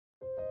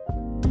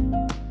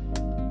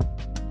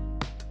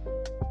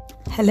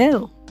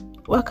Hello,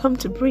 welcome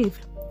to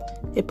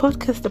B.R.E.A.T.H.E, a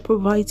podcast that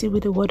provides you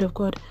with the Word of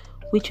God,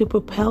 which will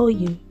propel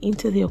you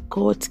into your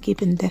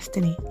God-given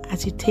destiny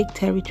as you take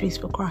territories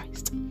for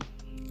Christ.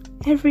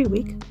 Every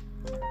week,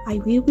 I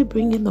will be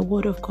bringing the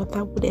Word of God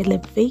that would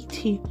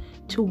elevate you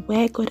to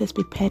where God has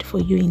prepared for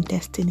you in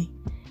destiny.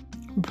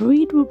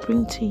 B.R.E.A.T.H.E will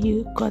bring to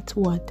you God's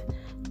Word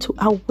to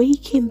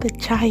awaken the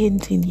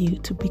giant in you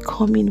to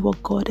becoming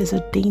what God has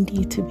ordained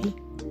you to be.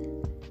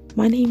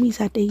 My name is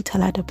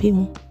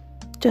B.R.E.A.T.H.E.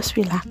 Just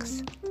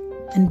relax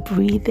and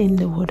breathe in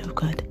the Word of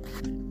God.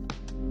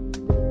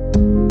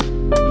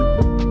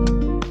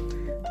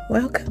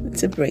 Welcome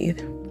to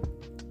B.R.E.A.T.H.E.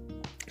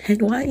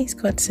 And why is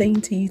God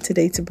saying to you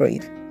today to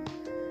breathe?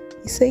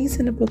 He says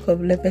in the book of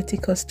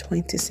Leviticus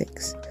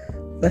 26,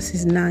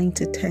 verses 9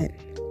 to 10,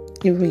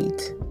 he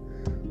reads,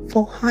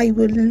 "For I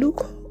will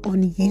look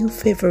on you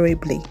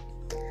favourably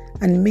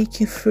and make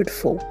you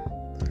fruitful,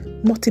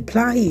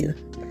 multiply you,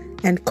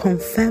 and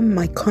confirm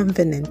my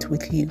covenant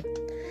with you.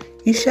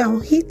 You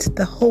shall eat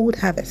the old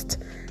harvest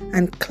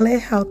and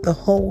clear out the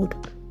old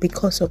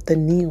because of the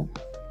new."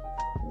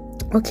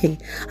 Okay,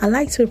 I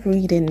like to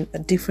read in a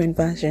different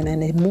version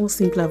and a more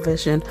simpler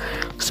version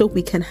so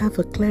we can have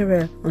a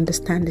clearer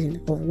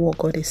understanding of what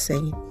God is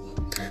saying.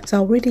 So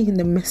I'll read it in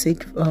the Message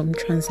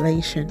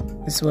translation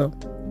as well.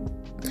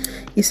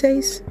 It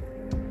says,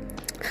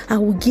 "I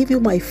will give you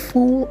my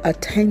full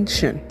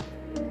attention.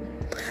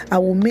 I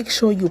will make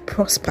sure you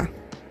prosper.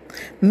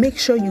 Make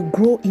sure you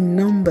grow in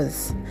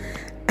numbers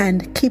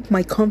and keep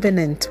my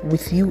covenant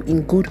with you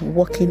in good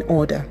working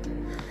order.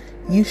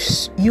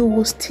 You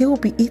will still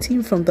be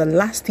eating from the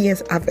last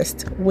year's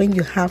harvest when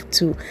you have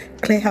to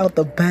clear out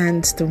the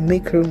barns to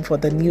make room for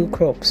the new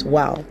crops."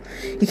 Wow.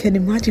 You can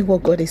imagine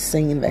what God is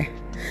saying there.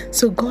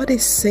 So God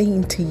is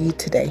saying to you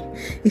today,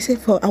 he said,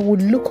 "For I will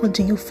look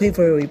unto you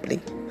favorably."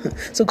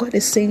 So God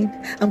is saying,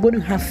 I'm going to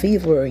have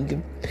favor on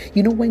you.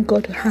 You know, when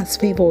God has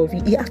favor of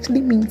you, it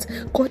actually means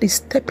God is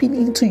stepping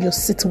into your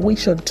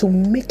situation to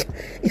make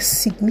a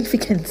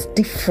significant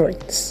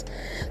difference.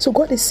 So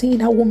God is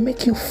saying, I will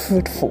make you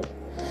fruitful.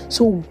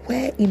 So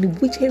in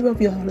which area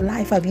of your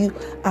life have you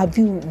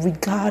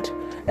regard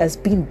as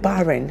being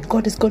barren?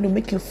 God is going to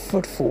make you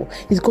fruitful.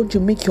 He's going to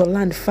make your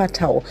land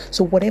fertile.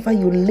 So whatever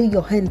you lay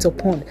your hands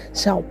upon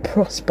shall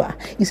prosper.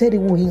 He said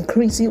it will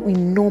increase you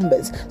in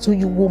numbers, so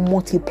you will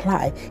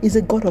multiply. He's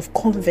a God of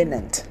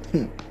covenant.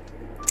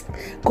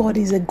 God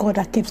is a God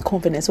that keeps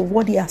covenant. So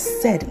what he has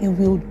said, he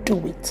will do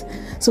it.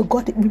 So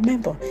God,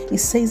 remember, he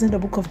says in the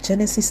book of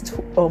Genesis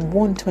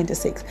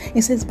 1:26,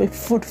 he says, be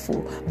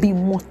fruitful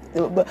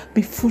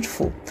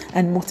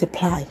and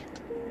multiply.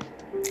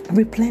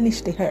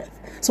 Replenish the earth.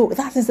 So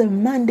that is a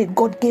mandate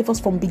God gave us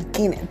from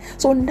beginning.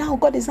 So now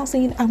God is now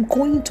saying, I'm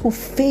going to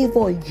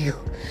favor you.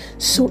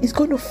 So he's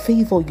going to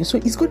favor you. So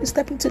he's going to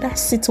step into that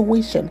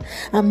situation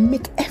and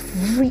make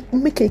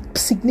a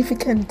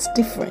significant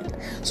difference.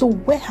 So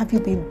where have you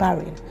been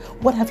barren?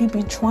 What have you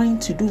been trying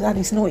to do that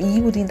is not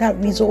yielding that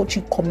result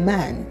you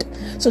command?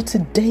 So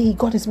today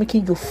God is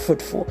making you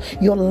fruitful.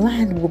 Your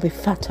land will be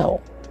fertile.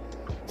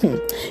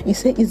 He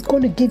said he's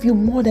going to give you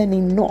more than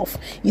enough.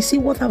 You see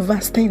what that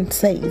verse 10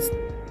 says?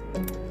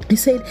 He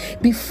said,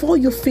 before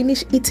you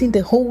finish eating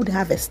the whole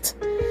harvest,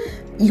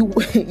 you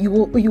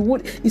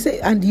would. He said,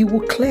 and you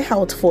will clear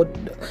out for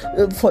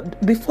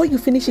before you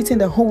finish eating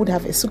the whole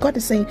harvest. So God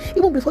is saying,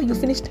 even before you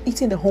finished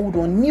eating the whole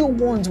one, new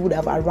ones would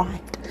have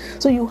arrived.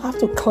 So you have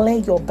to clear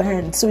your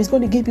barns. So he's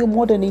going to give you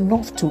more than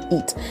enough to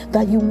eat,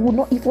 that you will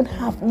not even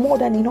have more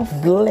than enough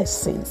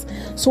blessings.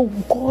 So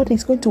God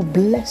is going to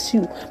bless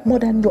you more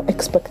than your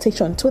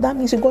expectation. So that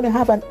means you're going to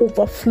have an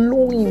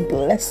overflowing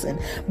blessing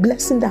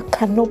that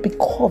cannot be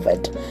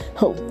covered.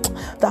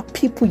 That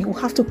you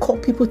have to call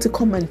people to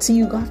come and see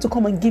you. You have to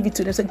come and give it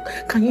to them. Say,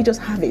 can you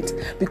just have it?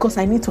 Because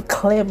I need to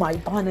clear my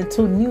barn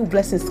until new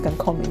blessings can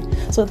come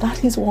in. So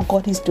that is what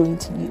God is doing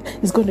to you.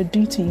 He's going to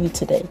do to you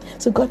today.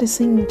 So God is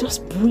saying,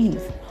 just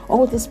breathe.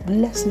 All these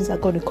blessings are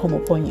going to come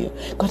upon you.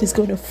 God is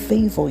going to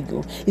favor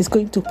you. He's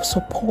going to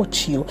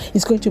support you.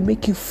 He's going to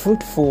make you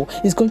fruitful.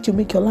 He's going to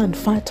make your land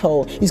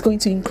fertile. He's going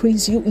to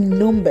increase you in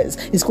numbers.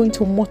 He's going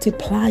to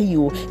multiply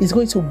you. He's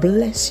going to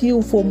bless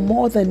you for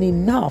more than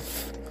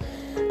enough.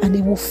 And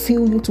he will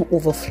fill you to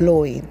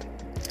overflowing.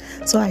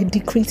 So I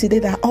decree today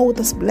that all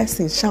these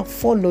blessings shall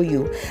follow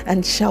you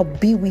and shall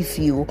be with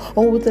you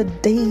all the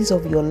days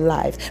of your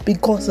life,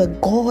 because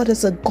God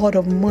is a God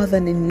of more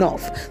than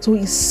enough. So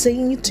he's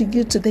saying to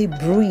you today,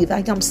 breathe.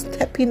 I am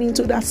stepping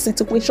into that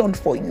situation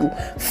for you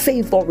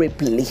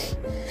favorably.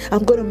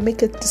 I'm going to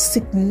make a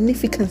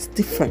significant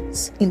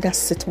difference in that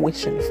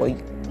situation for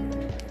you.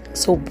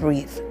 So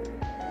breathe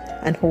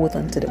and hold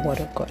on to the word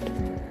of God.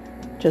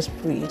 Just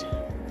breathe.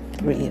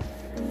 Breathe.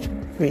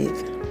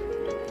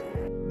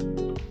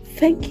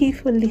 Thank you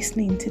for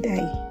listening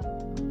today.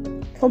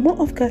 For more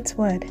of God's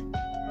word,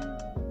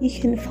 you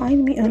can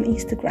find me on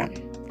Instagram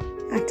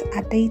at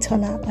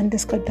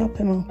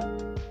 @adetola_dopemo.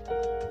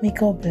 May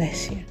God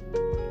bless you,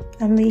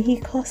 and may he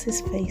cause his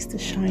face to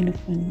shine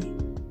upon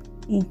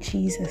you. In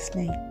Jesus'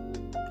 name,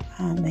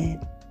 amen.